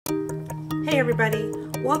Hey everybody,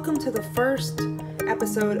 welcome to the first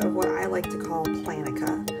episode of what I like to call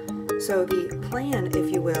Planukkah. So the plan,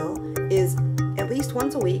 if you will, is at least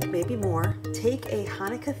once a week, maybe more, take a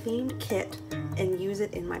Hanukkah themed kit and use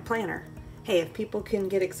it in my planner. Hey, if people can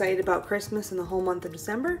get excited about Christmas and the whole month of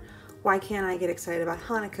December, why can't I get excited about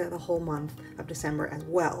Hanukkah the whole month of December as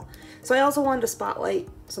well? So I also wanted to spotlight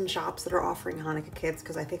some shops that are offering Hanukkah kits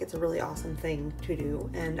because I think it's a really awesome thing to do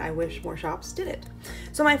and I wish more shops did it.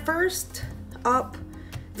 So my first up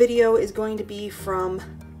video is going to be from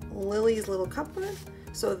Lily's Little Cupboard.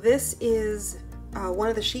 So this is one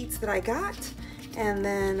of the sheets that I got, and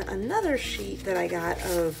then another sheet that I got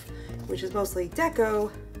which is mostly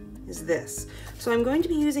deco, is this. So I'm going to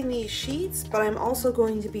be using these sheets, but I'm also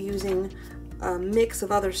going to be using a mix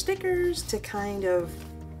of other stickers to kind of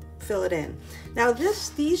fill it in. Now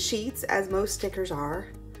these sheets, as most stickers are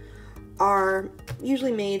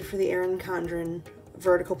usually made for the Erin Condren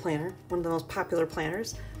vertical planner, one of the most popular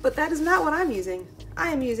planners, but that is not what I'm using. I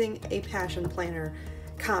am using a Passion Planner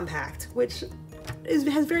Compact, which has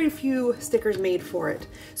very few stickers made for it.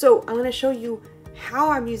 So I'm going to show you how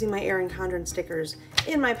I'm using my Erin Condren stickers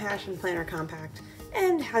in my Passion Planner Compact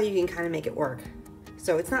and how you can kind of make it work.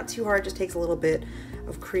 So it's not too hard, it just takes a little bit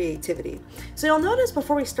of creativity. So you'll notice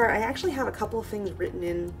before we start, I actually have a couple of things written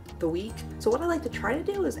in the week. So what I like to try to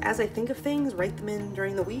do is, as I think of things, write them in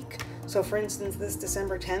during the week. So for instance, this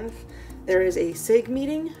December 10th, there is a SIG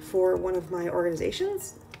meeting for one of my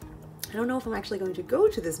organizations. I don't know if I'm actually going to go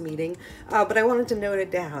to this meeting, but I wanted to note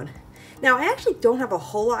it down. Now, I actually don't have a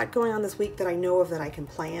whole lot going on this week that I know of that I can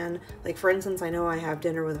plan. Like, for instance, I know I have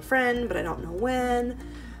dinner with a friend, but I don't know when.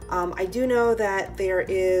 I do know that there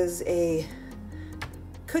is a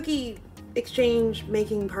cookie exchange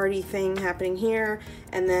making party thing happening here,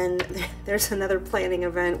 and then there's another planning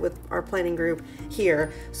event with our planning group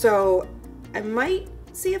here. So I might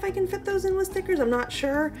see if I can fit those in with stickers. I'm not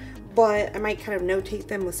sure, but I might kind of notate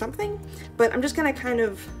them with something. But I'm just gonna kind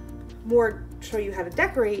of more show you how to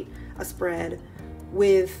decorate a spread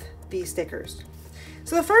with these stickers.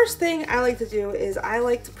 So the first thing I like to do is I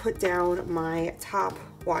like to put down my top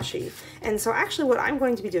washi. And so actually what I'm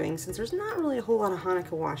going to be doing, since there's not really a whole lot of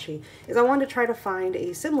Hanukkah washi, is I wanted to try to find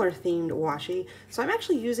a similar themed washi. So I'm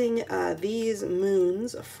actually using these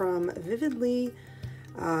moons from Vividly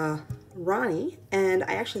Ronnie, and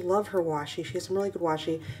I actually love her washi. She has some really good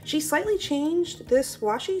washi. She slightly changed this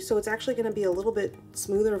washi, so it's actually going to be a little bit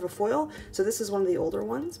smoother of a foil. So this is one of the older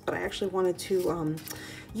ones, but I actually wanted to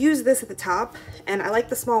use this at the top, and I like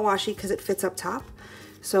the small washi because it fits up top.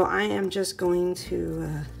 So I am just going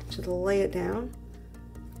to lay it down,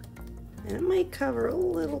 and it might cover a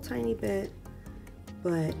little tiny bit,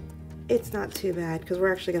 but it's not too bad because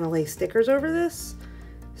we're actually going to lay stickers over this,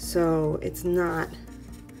 so it's not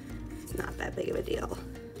that big of a deal.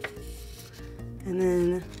 And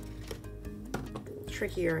then,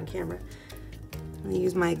 trickier on camera, I'm going to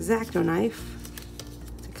use my X-Acto knife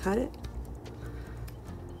to cut it.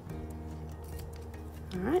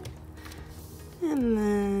 Alright. And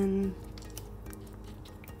then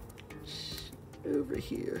over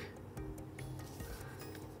here.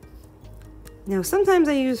 Now sometimes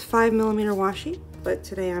I use 5mm washi, but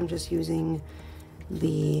today I'm just using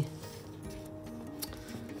this,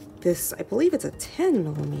 I believe it's a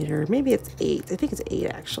 10mm, maybe it's 8. I think it's 8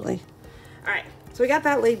 actually. All right, so we got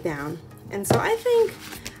that laid down. And so I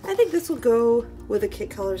think this will go with the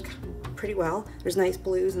kit colors pretty well. There's nice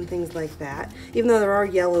blues and things like that, even though there are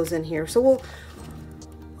yellows in here. So we'll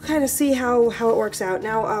kind of see how it works out.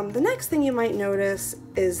 Now, the next thing you might notice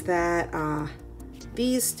is that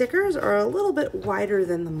these stickers are a little bit wider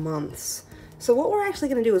than the months. So what we're actually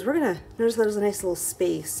going to do is we're going to notice there's a nice little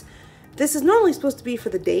space. This is normally supposed to be for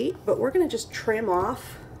the date, but we're going to just trim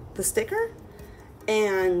off the sticker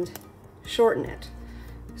and shorten it.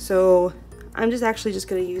 So I'm just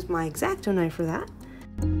going to use my X-Acto knife for that.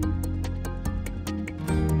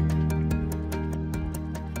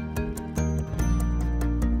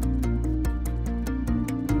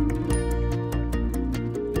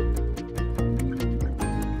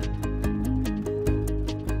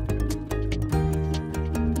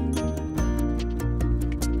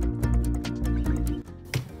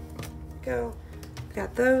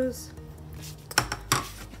 Got those.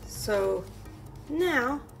 So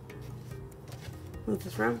now, move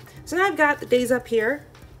this around. So now I've got the days up here,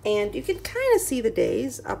 and you can kind of see the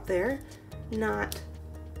days up there. Not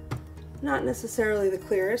necessarily the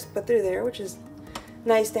clearest, but they're there, which is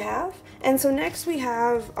nice to have. And so next we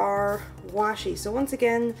have our washi. So once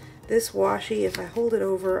again, this washi, if I hold it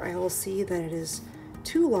over, I will see that it is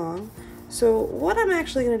too long. So what I'm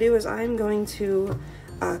actually going to do is I'm going to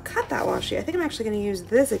cut that washi. I think I'm actually going to use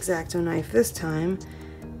this X-Acto knife this time.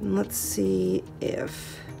 And let's see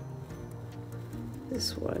if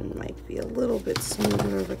this one might be a little bit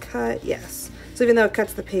smoother of a cut. Yes. So even though it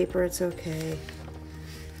cuts the paper, it's okay.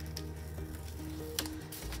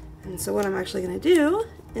 And so what I'm actually going to do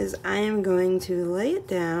is I am going to lay it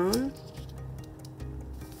down.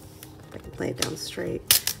 If I can lay it down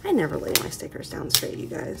straight. I never lay my stickers down straight, you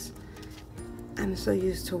guys. I'm so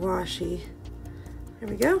used to washi. There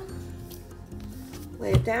we go.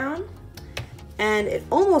 Lay it down. And it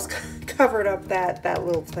almost covered up that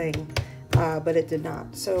little thing, but it did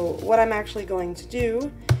not. So what I'm actually going to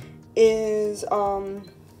do is I'm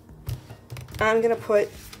going to put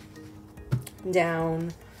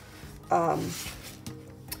down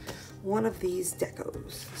one of these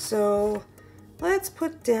decos. So let's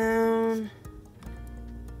put down,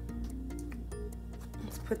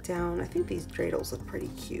 I think these dreidels look pretty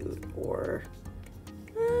cute, or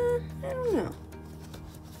I don't know.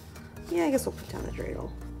 Yeah, I guess we'll put down a dreidel.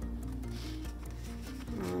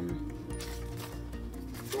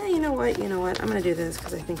 Yeah, you know what, I'm gonna do this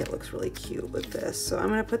because I think it looks really cute with this. So I'm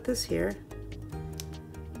gonna put this here.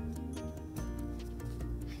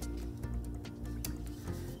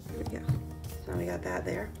 There we go. So now we got that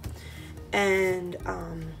there. And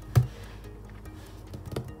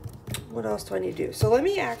what else do I need to do? So let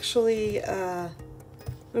me actually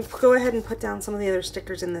go ahead and put down some of the other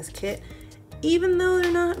stickers in this kit. Even though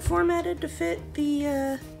they're not formatted to fit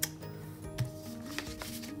the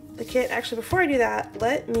kit. Actually, before I do that,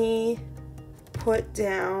 let me put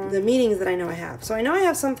down the meetings that I know I have. So I know I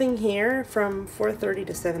have something here from 4:30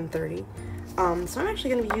 to 7:30. So I'm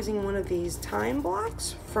actually going to be using one of these time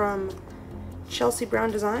blocks from Chelsea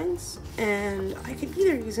Brown Designs, and I could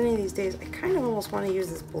either use any of these days. I kind of almost want to use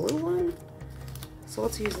this blue one. So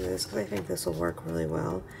let's use this because I think this will work really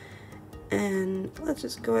well. And let's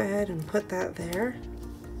just go ahead and put that there.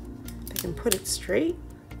 I can put it straight.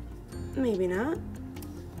 Maybe not.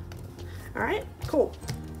 All right, cool.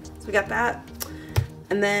 So we got that.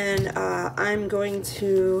 And then I'm going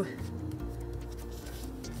to,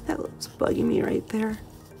 that looks bugging me right there.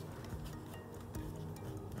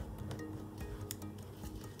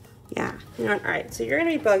 Yeah, you know what? All right, so you're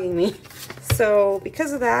gonna be bugging me. So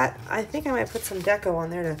because of that, I think I might put some deco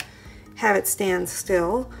on there to have it stand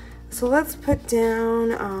still. So let's put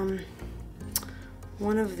down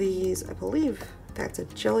one of these. I believe that's a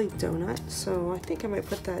jelly donut, so I think I might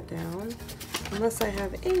put that down, unless I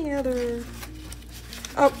have any other.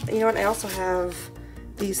 Oh, you know what? I also have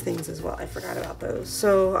these things as well. I forgot about those.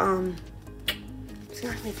 So see,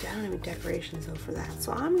 I don't have any decorations though for that.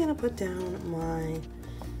 So I'm gonna put down my.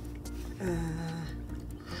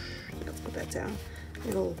 Let's put that down.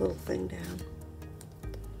 Get a little thing down.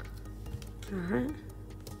 All right.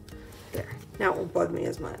 There. Now it won't bug me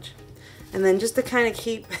as much. And then just to kind of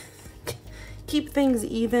keep things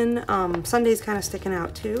even, Sunday's kind of sticking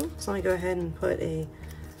out too. So let me go ahead and put a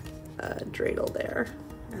dreidel there.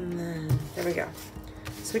 And then there we go.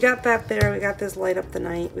 So we got that there. We got this light up the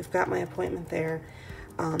night. We've got my appointment there.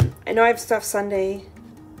 I know I have stuff Sunday,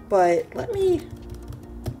 but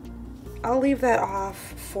I'll leave that off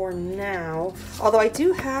for now. Although I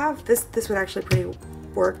do have this would actually pretty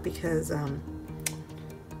work because I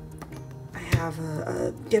have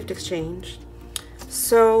a gift exchange.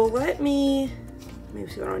 So let me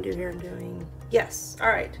see what I want to do here. I'm doing, yes, all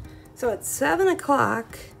right. So at 7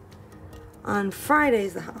 o'clock on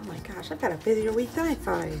Fridays, oh my gosh, I've had a busier week than I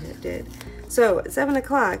thought I did. So at 7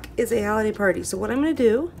 o'clock is a holiday party. So what I'm gonna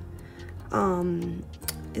do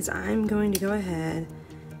is I'm going to go ahead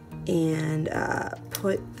and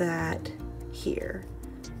put that here,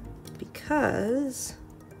 because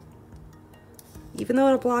even though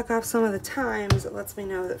it'll block off some of the times, it lets me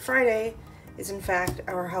know that Friday is in fact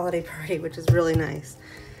our holiday party, which is really nice.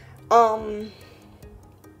 So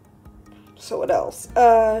what else?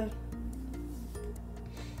 So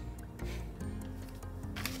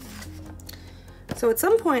at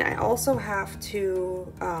some point I also have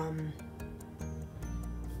to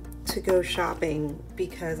go shopping,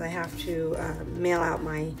 because I have to mail out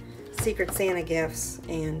my Secret Santa gifts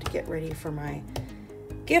and get ready for my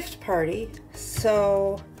gift party.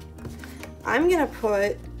 So I'm gonna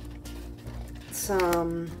put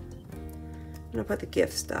the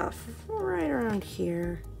gift stuff right around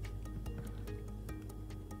here.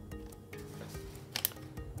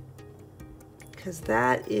 Because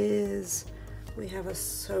that is, we have a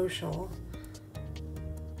social.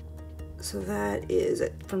 So that is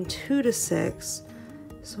from 2 to 6.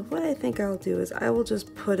 So what I think I'll do is I will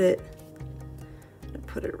just put it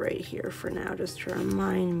right here for now, just to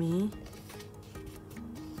remind me.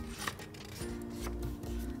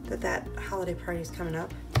 that holiday party's coming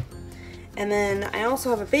up. And then I also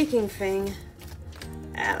have a baking thing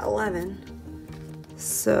at 11.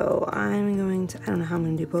 So I'm going to, I don't know how I'm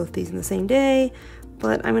going to do both these in the same day,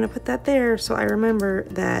 but I'm going to put that there so I remember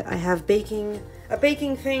that I have a baking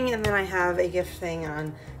thing, and then I have a gift thing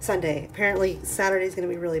on Sunday. Apparently Saturday's going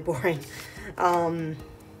to be really boring. And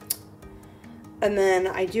then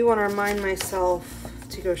I do want to remind myself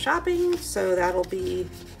to go shopping, so that'll be,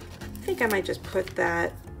 I think I might just put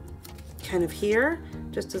that kind of here,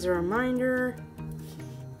 just as a reminder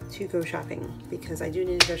to go shopping, because I do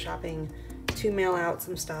need to go shopping to mail out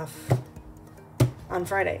some stuff on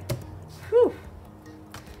Friday. Whew.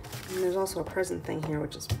 And there's also a present thing here,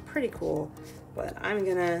 which is pretty cool, but I'm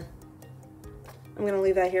gonna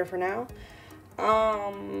leave that here for now.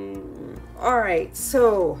 All right,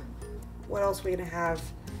 so what else are we gonna have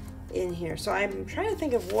in here? So I'm trying to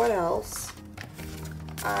think of what else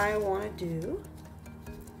I want to do.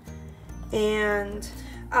 And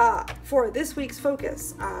for this week's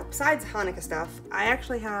focus, besides Hanukkah stuff, I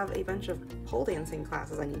actually have a bunch of pole dancing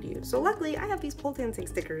classes I need to use. So luckily I have these pole dancing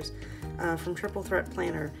stickers from Triple Threat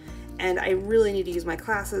Planner, and I really need to use my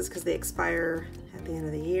classes because they expire at the end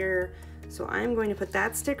of the year. So I'm going to put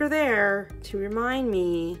that sticker there to remind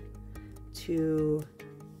me to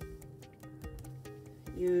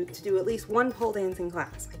do at least one pole dancing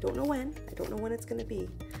class. I don't know when it's going to be,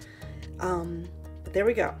 but there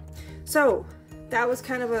we go. So that was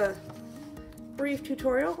kind of a brief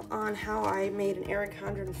tutorial on how I made an Erin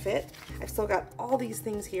Condren fit. I've still got all these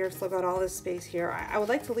things here, I've still got all this space here. I would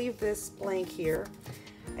like to leave this blank here.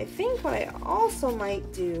 I think what I also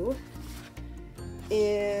might do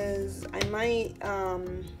is I might, oh,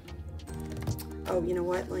 you know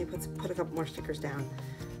what? Let me put a couple more stickers down.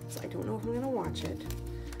 So I don't know if I'm gonna watch it,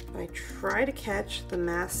 but I try to catch the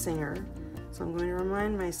Masked Singer. So I'm going to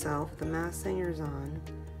remind myself the Masked Singer's on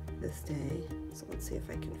this day. So let's see if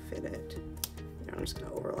I can fit it. I'm just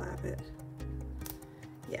gonna overlap it.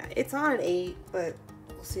 Yeah, it's on at 8, but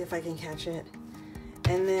we'll see if I can catch it.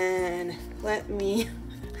 And then let me,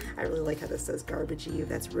 I really like how this says Garbage Eve.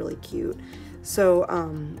 That's really cute. So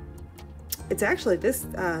it's actually this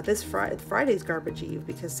Friday's Garbage Eve,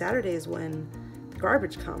 because Saturday is when the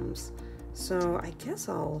garbage comes. So I guess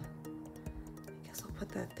I'll put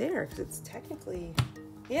that there, because it's technically,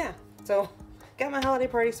 yeah. So got my holiday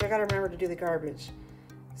party, so I gotta remember to do the garbage.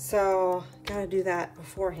 So gotta do that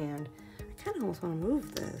beforehand. I kind of almost want to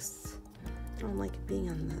move this. I don't like it being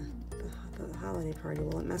on the holiday party.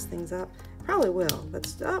 Will it mess things up? Probably will.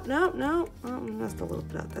 But oh, no, oh, messed a little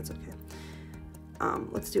bit up. That's okay.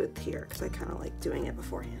 Let's do it here, because I kind of like doing it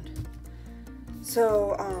beforehand.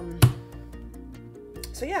 So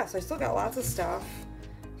so yeah, so I still got lots of stuff.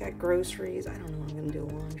 Got groceries. I don't know when I'm gonna do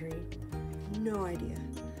laundry. No idea.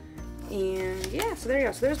 And yeah, so there you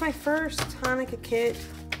go. So there's my first Hanukkah kit.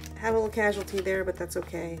 Had a little casualty there, but that's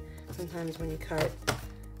okay. Sometimes when you cut,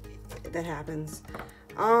 that happens.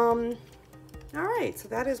 All right, so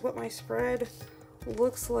that is what my spread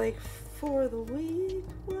looks like for the week.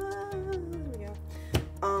 There we go.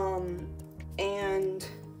 And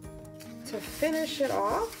to finish it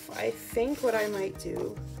off, I think what I might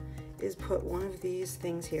do is put one of these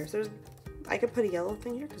things here. So I could put a yellow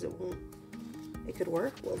thing here because it could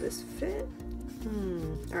work. Will this fit?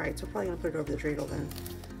 All right, so we're probably gonna put it over the dreidel then.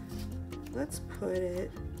 Let's put it,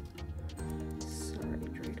 sorry,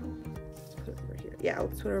 dreidel. Let's put it over here. Yeah,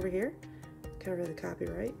 let's put it over here. Cover the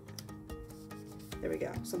copyright. There we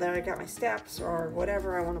go. So then I got my steps or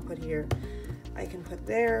whatever I want to put here. I can put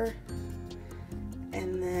there.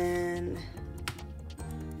 And then,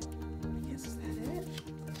 I guess, is that it?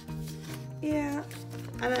 Yeah.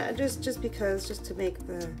 And just to make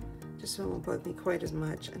just so it won't bug me quite as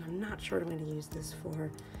much. And I'm not sure what I'm going to use this for.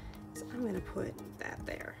 So I'm going to put that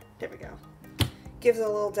there. There we go. Gives it a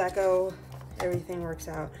little deco. Everything works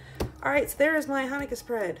out. All right, so there's my Hanukkah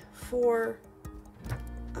spread for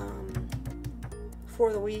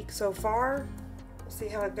the week so far. We'll see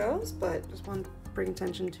how it goes, but just want to bring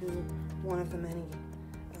attention to one of the many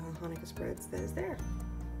Hanukkah spreads that is there.